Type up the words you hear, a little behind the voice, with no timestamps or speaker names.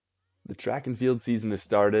The track and field season has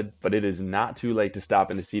started, but it is not too late to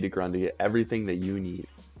stop into Scenic Run to get everything that you need.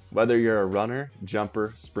 Whether you're a runner,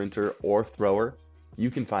 jumper, sprinter, or thrower,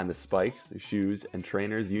 you can find the spikes, shoes, and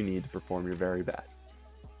trainers you need to perform your very best.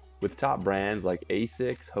 With top brands like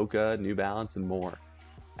Asics, Hoka, New Balance, and more,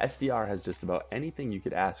 SDR has just about anything you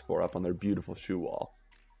could ask for up on their beautiful shoe wall.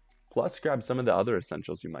 Plus, grab some of the other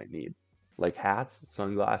essentials you might need, like hats,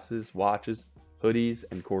 sunglasses, watches, hoodies,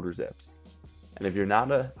 and quarter zips. And if you're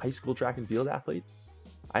not a high school track and field athlete,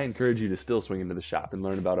 I encourage you to still swing into the shop and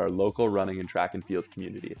learn about our local running and track and field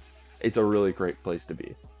community. It's a really great place to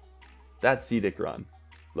be. That's Scenic Run,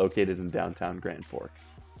 located in downtown Grand Forks.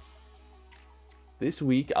 This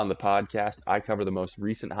week on the podcast, I cover the most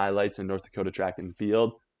recent highlights in North Dakota track and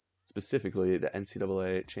field, specifically the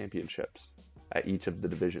NCAA Championships at each of the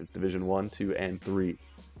divisions, Division 1, 2, and 3.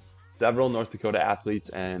 Several North Dakota athletes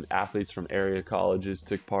and athletes from area colleges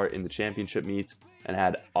took part in the championship meets and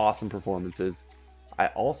had awesome performances. I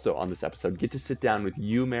also, on this episode, get to sit down with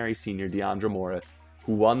Mary senior Deandra Morris,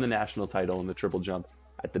 who won the national title in the triple jump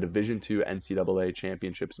at the Division 2 NCAA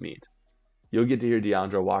Championships meet. You'll get to hear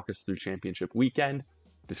Deandra walk us through championship weekend,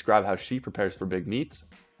 describe how she prepares for big meets,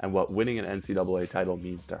 and what winning an NCAA title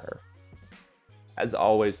means to her. As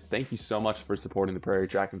always, thank you so much for supporting the Prairie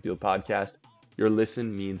Track and Field podcast. Your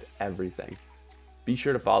listen means everything. Be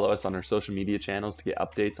sure to follow us on our social media channels to get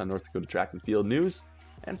updates on North Dakota track and field news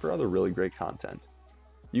and for other really great content.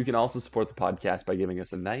 You can also support the podcast by giving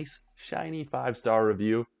us a nice, shiny 5-star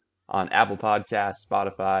review on Apple Podcasts,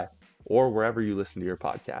 Spotify, or wherever you listen to your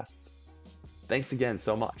podcasts. Thanks again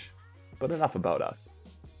so much. But enough about us.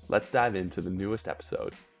 Let's dive into the newest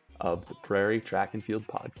episode of the Prairie Track and Field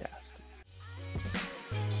podcast.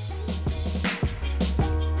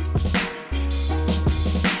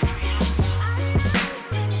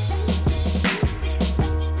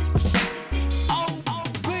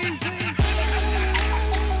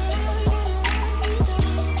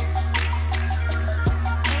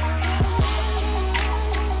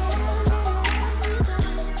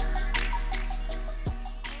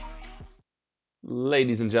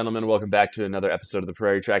 Ladies and gentlemen, welcome back to another episode of the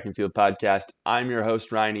Prairie Track and Field podcast. I'm your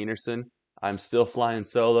host, Ryan Enerson. I'm still flying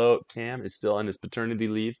solo. Cam is still on his paternity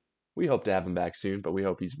leave. We hope to have him back soon, but we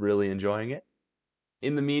hope he's really enjoying it.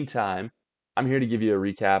 In the meantime, I'm here to give you a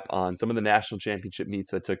recap on some of the national championship meets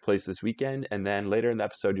that took place this weekend, and then later in the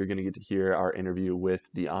episode, you're going to get to hear our interview with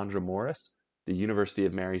Deandra Morris, the University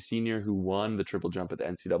of Mary senior who won the triple jump at the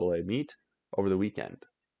NCAA meet over the weekend.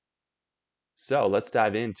 So let's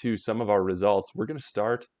dive into some of our results. We're going to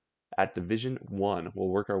start at Division 1. We'll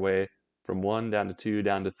work our way from 1 down to 2,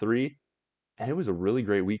 down to 3. And it was a really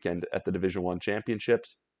great weekend at the Division 1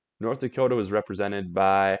 Championships. North Dakota was represented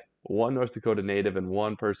by one North Dakota native and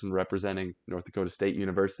one person representing North Dakota State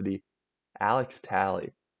University. Alex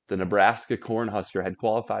Talley, the Nebraska Cornhusker, had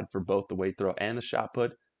qualified for both the weight throw and the shot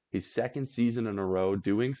put, his second season in a row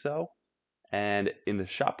doing so. And in the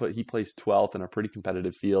shot put, he placed 12th in a pretty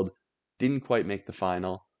competitive field. Didn't quite make the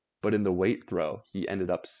final, but in the weight throw, he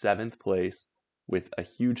ended up 7th place with a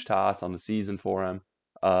huge toss on the season for him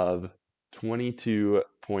of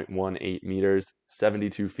 22.18 meters,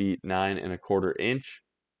 72 feet, 9.25 inch.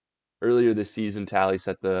 Earlier this season, Talley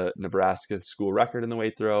set the Nebraska school record in the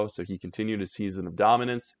weight throw, so he continued his season of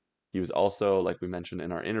dominance. He was also, like we mentioned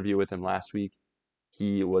in our interview with him last week,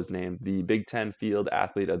 he was named the Big Ten Field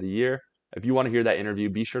Athlete of the Year. If you want to hear that interview,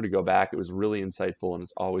 be sure to go back. It was really insightful, and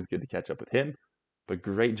it's always good to catch up with him. But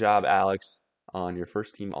great job, Alex, on your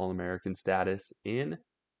first-team All-American status in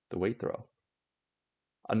the weight throw.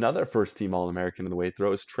 Another first-team All-American in the weight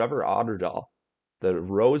throw is Trevor Otterdahl. The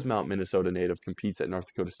Rosemount, Minnesota native competes at North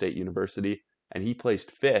Dakota State University, and he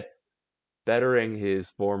placed 5th, bettering his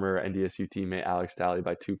former NDSU teammate Alex Talley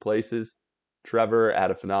by 2 places. Trevor had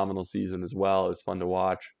a phenomenal season as well. It was fun to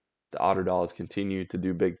watch. The Otterdahls continue to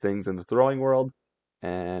do big things in the throwing world,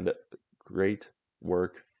 and great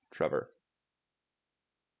work, Trevor.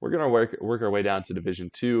 We're going to work our way down to Division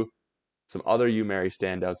 2. Some other Mary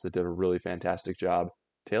standouts that did a really fantastic job.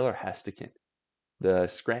 Taylor Hestekin, the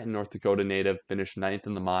Scranton, North Dakota native, finished 9th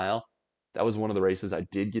in the mile. That was one of the races I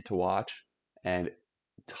did get to watch, and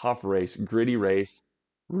tough race, gritty race,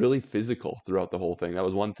 really physical throughout the whole thing. That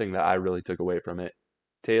was one thing that I really took away from it.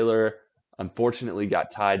 Taylor unfortunately got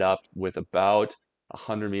tied up with about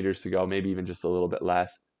 100 meters to go, maybe even just a little bit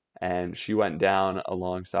less, and she went down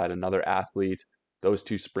alongside another athlete. Those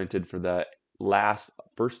two sprinted for the last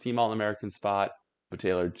first-team All-American spot, but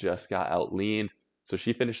Taylor just got out-leaned, so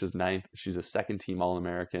she finishes 9th. She's a second-team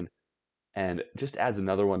All-American, and just adds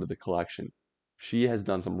another one to the collection. She has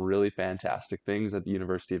done some really fantastic things at the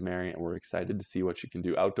University of Mary, and we're excited to see what she can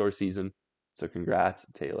do outdoor season, so congrats,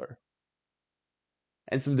 Taylor.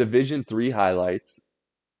 And some Division III highlights.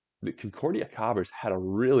 The Concordia Cobbers had a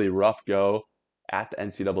really rough go at the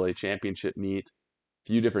NCAA championship meet.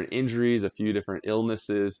 A few different injuries, a few different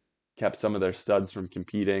illnesses kept some of their studs from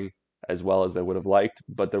competing as well as they would have liked,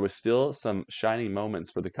 but there was still some shining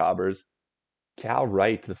moments for the Cobbers. Cal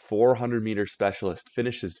Wright, the 400-meter specialist,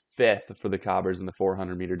 finishes fifth for the Cobbers in the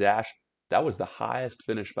 400-meter dash. That was the highest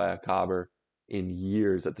finish by a Cobber in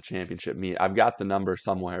years at the championship meet. I've got the number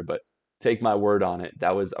somewhere, but take my word on it.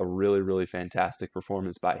 That was a really, really fantastic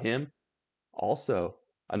performance by him. Also,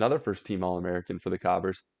 another first-team All-American for the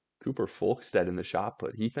Cobbers, Cooper Folkstead in the shot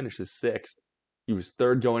put. He finishes sixth. He was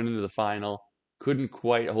third going into the final. Couldn't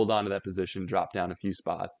quite hold on to that position, dropped down a few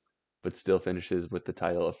spots, but still finishes with the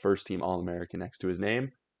title of first-team All-American next to his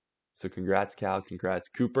name. So congrats, Cal. Congrats,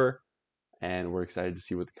 Cooper. And we're excited to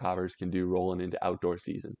see what the Cobbers can do rolling into outdoor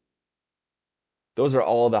season. Those are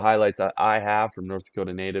all the highlights that I have from North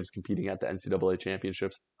Dakota natives competing at the NCAA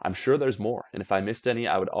Championships. I'm sure there's more. And if I missed any,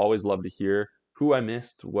 I would always love to hear who I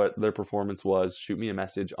missed, what their performance was. Shoot me a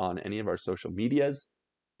message on any of our social medias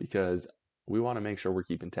because we want to make sure we're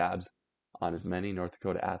keeping tabs on as many North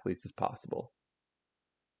Dakota athletes as possible.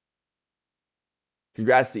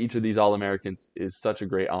 Congrats to each of these All-Americans. It is such a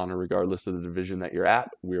great honor regardless of the division that you're at.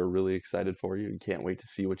 We are really excited for you and can't wait to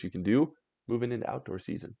see what you can do moving into outdoor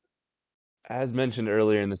season. As mentioned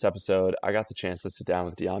earlier in this episode, I got the chance to sit down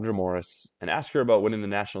with Deandra Morris and ask her about winning the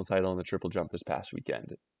national title in the triple jump this past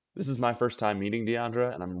weekend. This is my first time meeting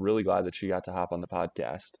Deandra, and I'm really glad that she got to hop on the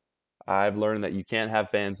podcast. I've learned that you can't have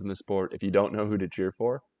fans in the sport if you don't know who to cheer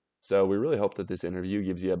for, so we really hope that this interview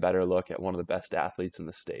gives you a better look at one of the best athletes in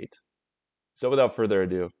the state. So without further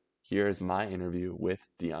ado, here is my interview with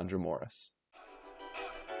Deandra Morris.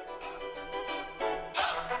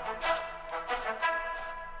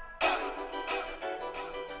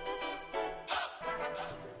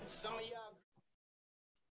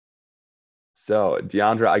 So,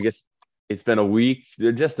 Deandra, I guess it's been a week,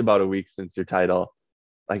 just about a week since your title.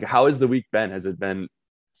 Like, how has the week been? Has it been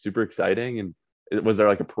super exciting? And was there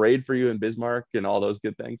like a parade for you in Bismarck and all those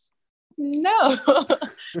good things? No.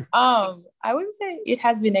 I wouldn't say it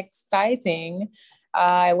has been exciting.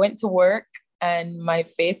 I went to work and my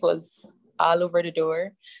face was all over the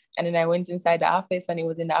door. And then I went inside the office and it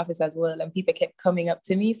was in the office as well. And people kept coming up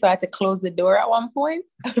to me. So I had to close the door at one point.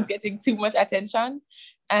 I was getting too much attention.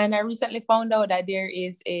 And I recently found out that there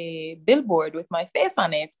is a billboard with my face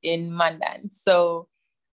on it in Mandan. So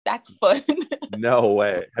that's fun. No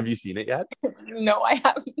way. Have you seen it yet? No, I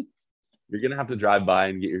haven't. You're going to have to drive by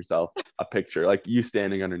and get yourself a picture, like you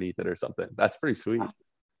standing underneath it or something. That's pretty sweet.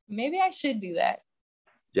 Maybe I should do that.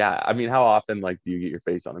 Yeah. I mean, how often like do you get your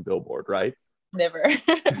face on a billboard, right? Never.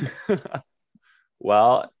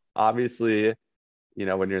 Well, obviously,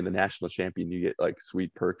 when you're the national champion, you get like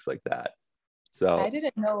sweet perks like that. So I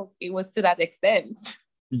didn't know it was to that extent.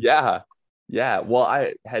 Yeah. Yeah. Well,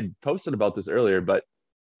 I had posted about this earlier, but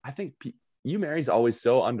I think UMary's always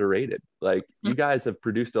so underrated. Like, you guys have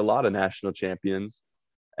produced a lot of national champions,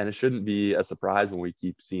 and it shouldn't be a surprise when we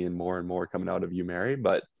keep seeing more and more coming out of UMary.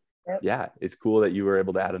 But yeah, it's cool that you were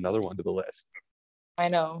able to add another one to the list. I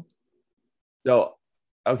know. So,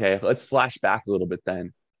 okay, let's flash back a little bit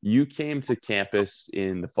then. You came to campus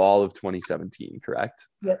in the fall of 2017, correct?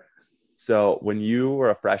 Yep. So when you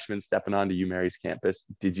were a freshman stepping onto UMary's campus,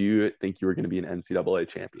 did you think you were going to be an NCAA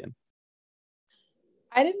champion?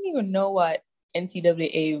 I didn't even know what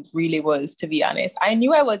NCAA really was, to be honest. I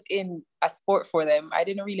knew I was in a sport for them. I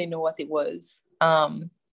didn't really know what it was.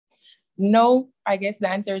 No, I guess the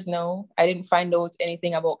answer is no. I didn't find out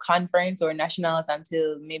anything about conference or nationals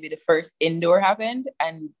until maybe the first indoor happened.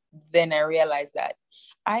 And then I realized that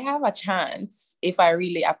I have a chance if I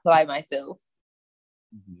really apply myself.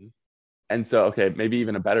 Mm-hmm. And so, okay, maybe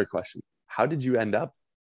even a better question. How did you end up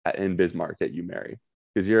in Bismarck at UMary?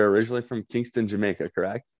 Because you're originally from Kingston, Jamaica,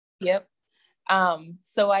 correct? Yep.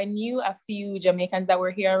 So I knew a few Jamaicans that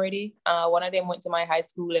were here already. One of them went to my high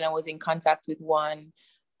school and I was in contact with one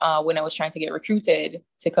when I was trying to get recruited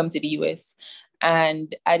to come to the US.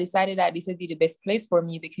 And I decided that this would be the best place for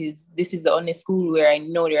me because this is the only school where I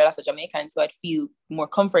know there are lots of Jamaicans, so I'd feel more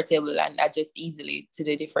comfortable and adjust easily to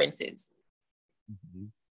the differences. Mm-hmm.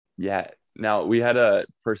 Yeah. Now, we had a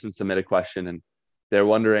person submit a question and they're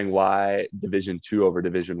wondering why Division II over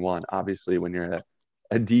Division I. Obviously, when you're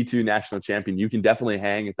a D2 national champion, you can definitely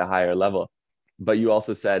hang at the higher level. But you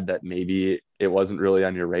also said that maybe it wasn't really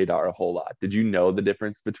on your radar a whole lot. Did you know the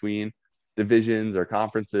difference between divisions or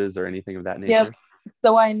conferences or anything of that nature? Yep.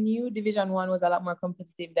 So I knew Division I was a lot more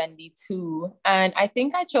competitive than D2. And I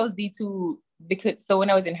think I chose D2 because so when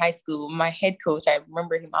I was in high school, my head coach, I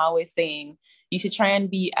remember him always saying, you should try and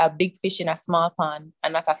be a big fish in a small pond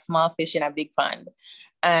and not a small fish in a big pond.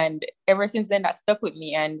 And ever since then, that stuck with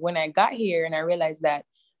me. And when I got here and I realized that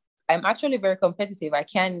I'm actually very competitive, I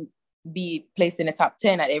can be placed in the top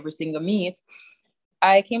 10 at every single meet,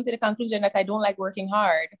 I came to the conclusion that I don't like working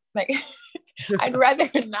hard. Like, I'd rather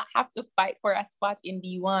not have to fight for a spot in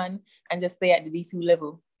D1 and just stay at the D2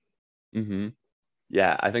 level. Mm-hmm.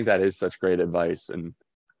 Yeah, I think that is such great advice. And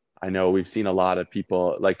I know we've seen a lot of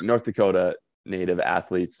people like North Dakota native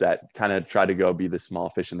athletes that kind of try to go be the small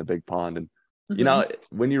fish in the big pond. And, you know,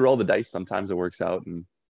 when you roll the dice, sometimes it works out,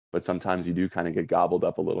 but sometimes you do kind of get gobbled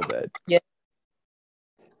up a little bit. Yeah.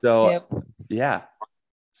 So, yeah.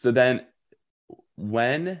 So then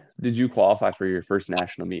when did you qualify for your first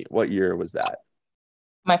national meet? What year was that?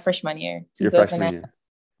 My freshman year, 2009. Your freshman year.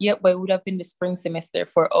 Yep, but it would have been the spring semester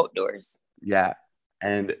for outdoors. Yeah.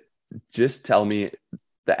 And just tell me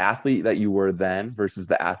the athlete that you were then versus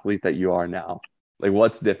the athlete that you are now. Like,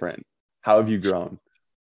 what's different? How have you grown?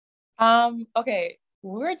 Okay.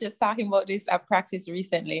 We were just talking about this at practice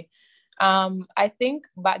recently. I think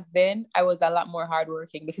back then I was a lot more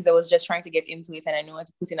hardworking because I was just trying to get into it and I knew how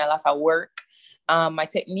to put in a lot of work. My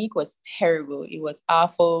technique was terrible. It was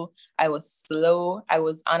awful. I was slow. I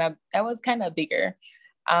was kind of bigger.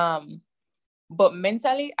 But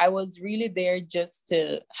mentally, I was really there just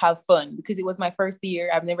to have fun because it was my first year.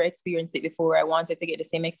 I've never experienced it before. I wanted to get the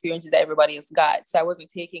same experiences that everybody else got. So I wasn't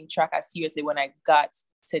taking track as seriously when I got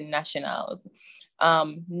to nationals.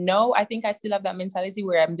 No, I think I still have that mentality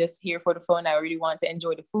where I'm just here for the fun. I really want to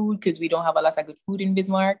enjoy the food because we don't have a lot of good food in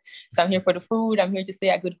Bismarck. So I'm here for the food. I'm here to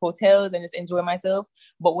stay at good hotels and just enjoy myself.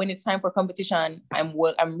 But when it's time for competition, I'm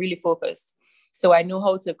really focused. So I know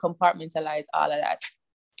how to compartmentalize all of that.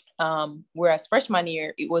 Whereas freshman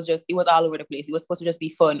year, it was all over the place. It was supposed to just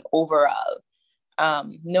be fun overall.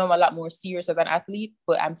 No, I'm a lot more serious as an athlete,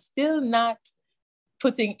 but I'm still not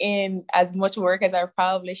putting in as much work as I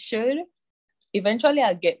probably should. Eventually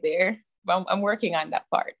I'll get there, but I'm working on that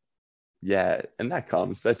part. Yeah. And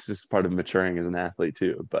that's just part of maturing as an athlete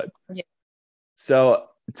too. But yeah. So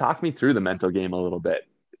talk me through the mental game a little bit.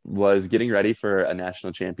 Was getting ready for a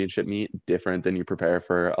national championship meet different than you prepare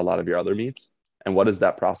for a lot of your other meets? And what does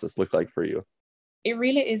that process look like for you? It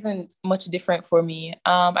really isn't much different for me.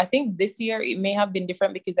 I think this year it may have been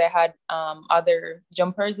different because I had other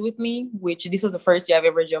jumpers with me, which this was the first year I've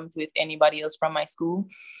ever jumped with anybody else from my school.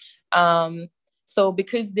 So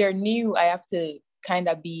because they're new, I have to kind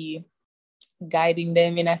of be guiding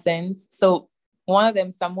them in a sense. So one of them,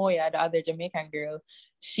 Samoya, the other Jamaican girl,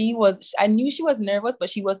 I knew she was nervous, but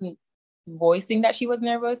she wasn't voicing that she was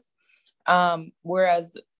nervous.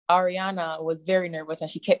 Whereas Ariana was very nervous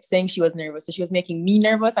and she kept saying she was nervous. So she was making me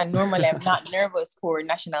nervous. And normally I'm not nervous for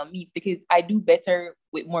national meets because I do better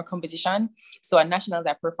with more competition. So at nationals,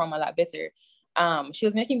 I perform a lot better. She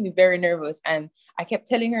was making me very nervous. And I kept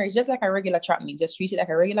telling her, it's just like a regular trap meet. Just treat it like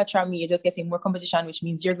a regular trap meet. You're just getting more competition, which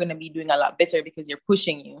means you're going to be doing a lot better because you're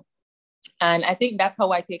pushing you. And I think that's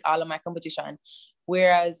how I take all of my competition.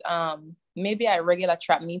 Whereas maybe at regular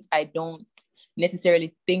trap meets, I don't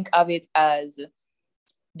necessarily think of it as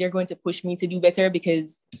they're going to push me to do better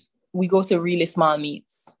because we go to really small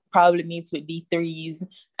meets, probably meets with D3s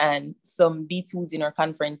and some D2s in our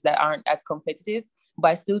conference that aren't as competitive, but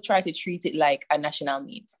I still try to treat it like a national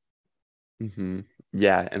meet. Mm-hmm.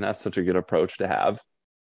 Yeah, and that's such a good approach to have.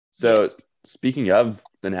 So speaking of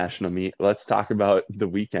the national meet, let's talk about the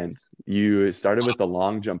weekend. You started with the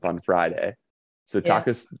long jump on Friday. So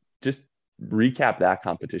just recap that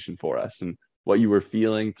competition for us and what you were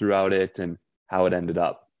feeling throughout it and how it ended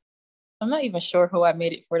up. I'm not even sure how I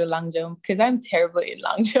made it for the long jump because I'm terrible in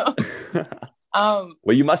long jump.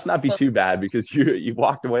 Well, you must not be too bad because you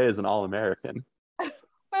walked away as an All-American.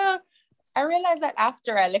 Well, I realized that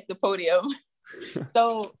after I left the podium.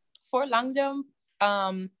 So for long jump,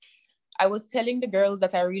 I was telling the girls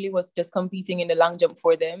that I really was just competing in the long jump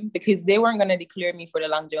for them because they weren't going to declare me for the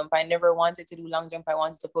long jump. I never wanted to do long jump. I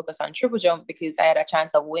wanted to focus on triple jump because I had a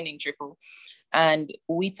chance of winning triple. And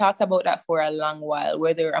we talked about that for a long while,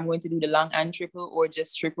 whether I'm going to do the long and triple or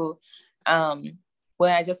just triple.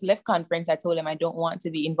 When I just left conference, I told them I don't want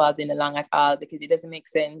to be involved in the long at all because it doesn't make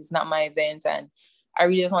sense. It's not my event. And I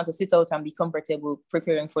really just want to sit out and be comfortable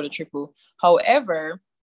preparing for the triple. However,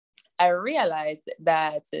 I realized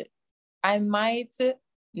that I might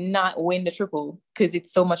not win the triple because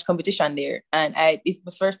it's so much competition there. And it's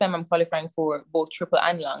the first time I'm qualifying for both triple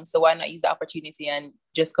and long. So why not use the opportunity and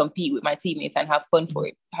just compete with my teammates and have fun for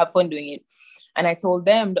it, have fun doing it. And I told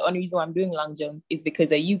them the only reason why I'm doing long jump is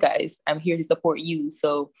because of you guys. I'm here to support you.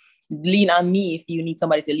 So lean on me if you need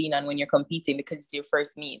somebody to lean on when you're competing because it's your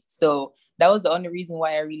first meet. So that was the only reason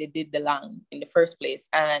why I really did the long in the first place.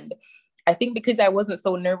 And I think because I wasn't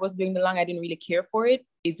so nervous doing the long, I didn't really care for it.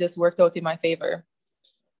 It just worked out in my favor.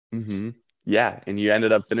 Mm-hmm. Yeah. And you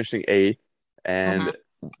ended up finishing 8th. And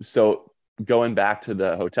Mm-hmm. so going back to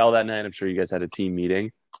the hotel that night, I'm sure you guys had a team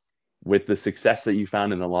meeting. With the success that you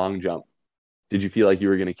found in the long jump, did you feel like you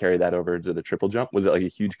were going to carry that over to the triple jump? Was it like a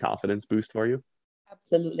huge confidence boost for you?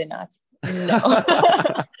 Absolutely not. No.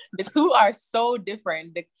 The two are so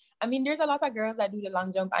different. I mean, there's a lot of girls that do the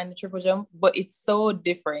long jump and the triple jump, but it's so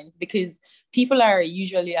different because people are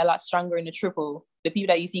usually a lot stronger in the triple. The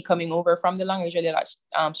people that you see coming over from the long are usually a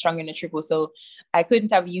lot stronger in the triple. So I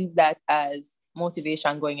couldn't have used that as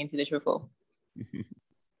motivation going into the triple.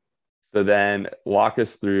 So then walk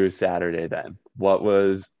us through Saturday then. What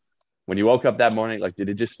was, when you woke up that morning, like, did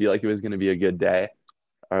it just feel like it was going to be a good day?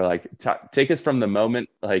 Or like, take us from the moment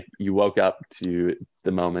like you woke up to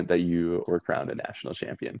the moment that you were crowned a national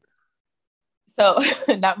champion. So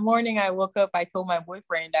that morning I woke up, I told my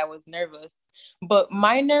boyfriend I was nervous, but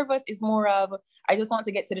my nervous is more of, I just want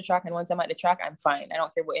to get to the track. And once I'm at the track, I'm fine. I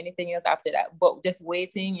don't care about anything else after that, but just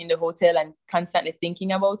waiting in the hotel and constantly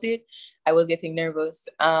thinking about it, I was getting nervous.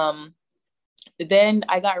 Then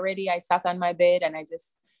I got ready. I sat on my bed and I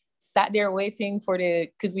just sat there waiting for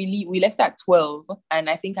because we left at 12 and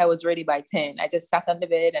I think I was ready by 10. I just sat on the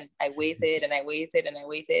bed and I waited and I waited and I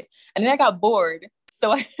waited. And then I got bored.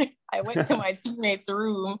 So I went to my teammate's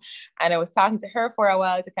room and I was talking to her for a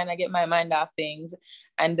while to kind of get my mind off things.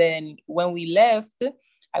 And then when we left,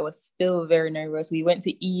 I was still very nervous. We went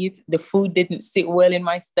to eat. The food didn't sit well in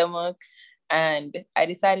my stomach. And I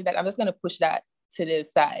decided that I'm just going to push that to the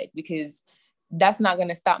side because that's not going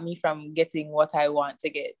to stop me from getting what I want to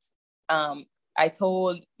get. I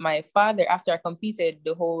told my father after I competed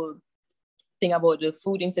the whole thing about the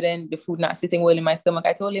food incident, the food not sitting well in my stomach.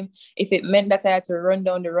 I told him if it meant that I had to run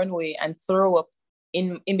down the runway and throw up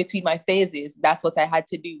in between my phases, that's what I had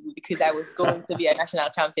to do because I was going to be a national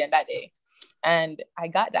champion that day. And I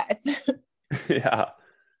got that. Yeah.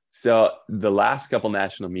 So the last couple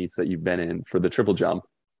national meets that you've been in for the triple jump,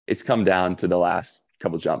 it's come down to the last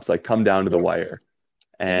couple jumps, like come down to the wire.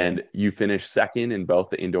 And you finished second in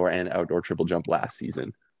both the indoor and outdoor triple jump last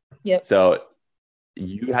season. Yep. So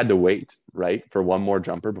you had to wait, right, for one more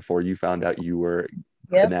jumper before you found out you were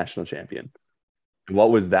the national champion.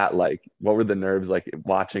 What was that like? What were the nerves like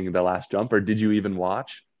watching the last jump, or did you even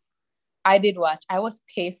watch? I did watch. I was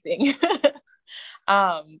pacing.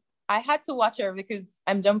 I had to watch her because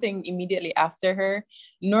I'm jumping immediately after her.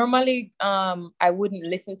 Normally, I wouldn't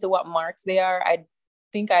listen to what marks they are. I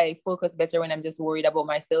think I focus better when I'm just worried about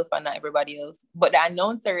myself and not everybody else. But the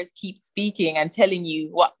announcers keep speaking and telling you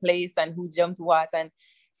what place and who jumped what. And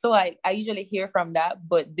so I usually hear from that.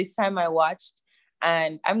 But this time I watched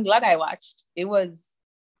and I'm glad I watched. It was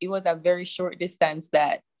a very short distance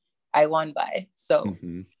that I won by. So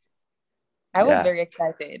I was very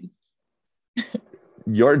excited.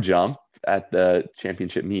 Your jump at the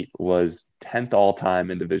championship meet was 10th all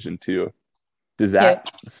time in Division 2. Does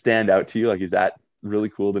that stand out to you? Like, is that really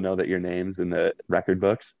cool to know that your name's in the record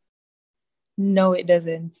books? No, it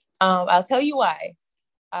doesn't. I'll tell you why.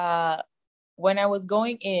 When I was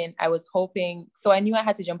going in, I was hoping, so I knew I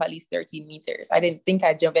had to jump at least 13 meters. I didn't think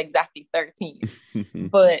I'd jump exactly 13,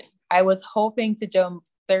 but I was hoping to jump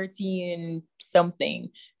 13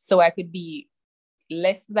 something so I could be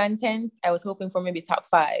less than 10. I was hoping for maybe top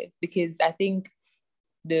 5 because I think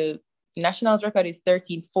the nationals record is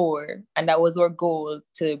 13.4 and that was our goal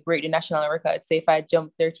to break the national record. So if I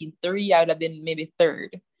jumped 13.3, I would have been maybe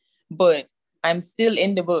 3rd, but I'm still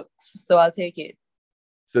in the books, so I'll take it.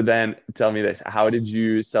 So then tell me this, how did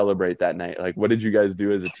you celebrate that night? Like, what did you guys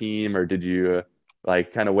do as a team, or did you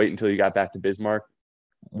like kind of wait until you got back to Bismarck?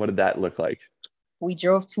 What did that look like? We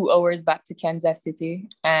drove 2 hours back to Kansas City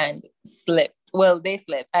and slept. Well, they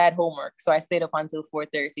slept. I had homework, so I stayed up until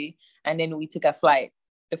 4:30, and then we took a flight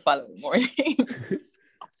the following morning.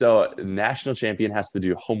 So national champion has to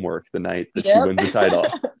do homework the night that she wins the title.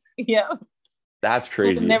 Yeah. That's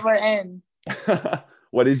crazy. School never ends.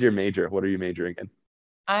 What is your major? What are you majoring in?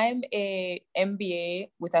 I'm a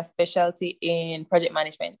MBA with a specialty in project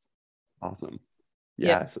management. Awesome.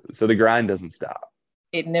 Yeah. So the grind doesn't stop.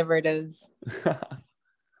 It never does.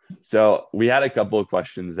 So we had a couple of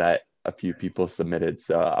questions that a few people submitted.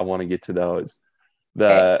 So I want to get to those.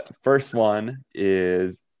 The first one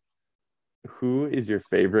is, who is your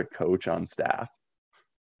favorite coach on staff?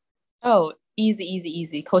 Oh,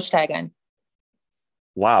 easy. Coach Tagan.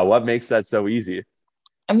 Wow. What makes that so easy?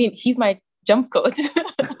 I mean, he's my jumps coach.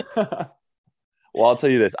 Well, I'll tell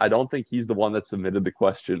you this. I don't think he's the one that submitted the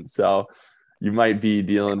question. So you might be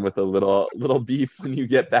dealing with a little beef when you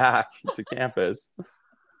get back to campus.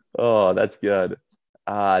 Oh, that's good.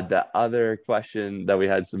 The other question that we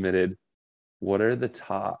had submitted, what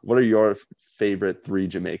are your favorite three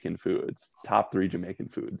Jamaican foods? Top three Jamaican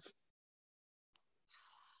foods.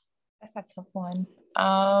 That's a tough one.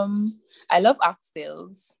 I love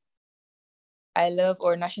oxtails. I love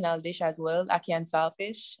our national dish as well, ackee and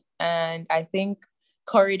saltfish. And I think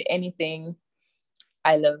curried anything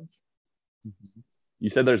I love. You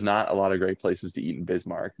said there's not a lot of great places to eat in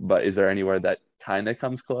Bismarck, but is there anywhere that kind of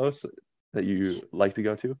comes close that you like to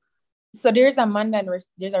go to? So there's a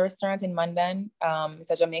restaurant in Mandan. It's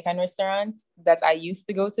a Jamaican restaurant that I used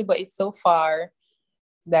to go to, but it's so far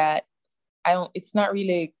that it's not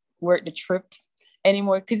really worth the trip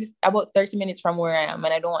anymore because it's about 30 minutes from where I am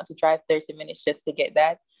and I don't want to drive 30 minutes just to get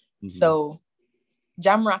that. Mm-hmm. So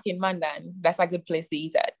Jamrock in Mandan, that's a good place to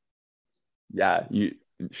eat at. Yeah, you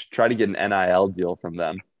should try to get an NIL deal from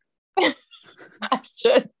them. I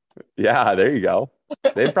should. Yeah, there you go.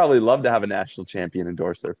 They'd probably love to have a national champion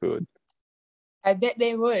endorse their food. I bet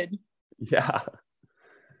they would. Yeah.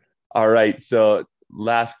 All right. So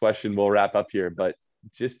last question, we'll wrap up here, but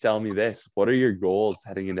just tell me this. What are your goals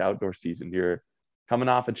heading into outdoor season? You're coming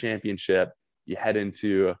off a championship. You head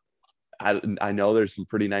into, I know there's some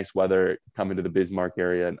pretty nice weather coming to the Bismarck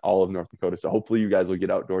area and all of North Dakota. So hopefully you guys will get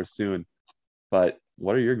outdoors soon. But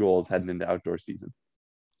what are your goals heading into outdoor season?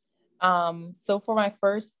 So for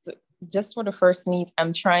the first meet,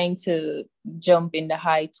 I'm trying to jump in the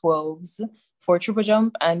high 12s for triple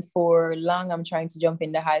jump, and for long, I'm trying to jump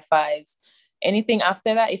in the high 5s. Anything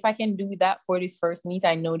after that, if I can do that for this first meet,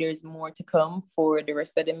 I know there's more to come for the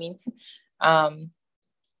rest of the meets. And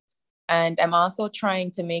I'm also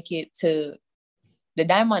trying to make it to the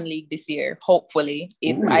Diamond League this year, hopefully,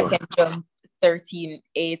 if Ooh. I can jump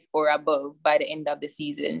 13.8 or above by the end of the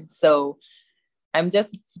season. So I'm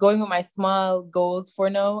just going with my small goals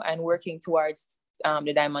for now and working towards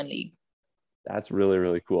the Diamond League. That's really,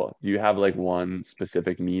 really cool. Do you have like one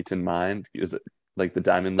specific meet in mind? Is it like the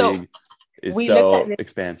Diamond League is so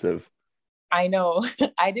expansive? I know.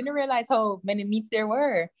 I didn't realize how many meets there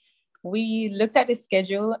were. We looked at the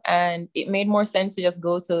schedule and it made more sense to just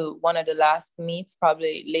go to one of the last meets,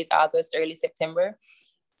 probably late August, early September,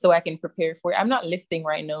 so I can prepare for it. I'm not lifting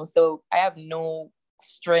right now, so I have no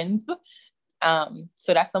strength.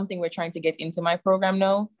 So that's something we're trying to get into my program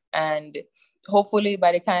now. And hopefully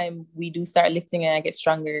by the time we do start lifting and I get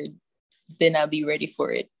stronger, then I'll be ready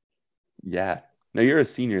for it. Yeah. Now you're a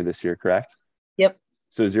senior this year, correct? Yep.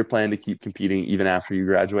 So is your plan to keep competing even after you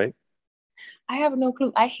graduate? I have no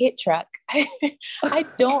clue. I hate track. I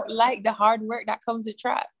don't like the hard work that comes with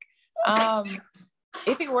track.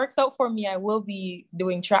 If it works out for me, I will be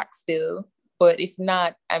doing track still. But if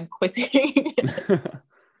not, I'm quitting.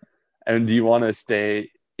 And do you want to stay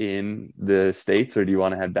in the States or do you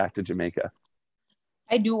want to head back to Jamaica?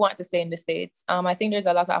 I do want to stay in the States. I think there's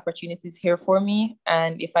a lot of opportunities here for me.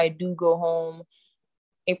 And if I do go home,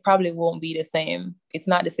 it probably won't be the same. It's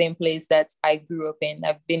not the same place that I grew up in.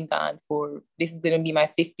 I've been gone this is going to be my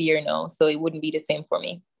 5th year now. So it wouldn't be the same for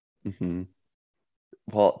me. Mm-hmm.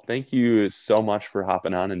 Well, thank you so much for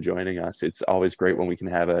hopping on and joining us. It's always great when we can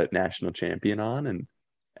have a national champion on,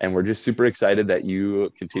 and we're just super excited that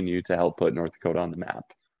you continue to help put North Dakota on the map.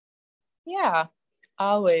 Yeah,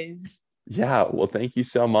 always. Yeah, well, thank you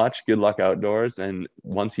so much. Good luck outdoors. And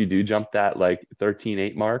once you do jump that like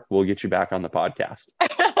 13.8 mark, we'll get you back on the podcast.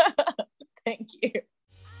 Thank you.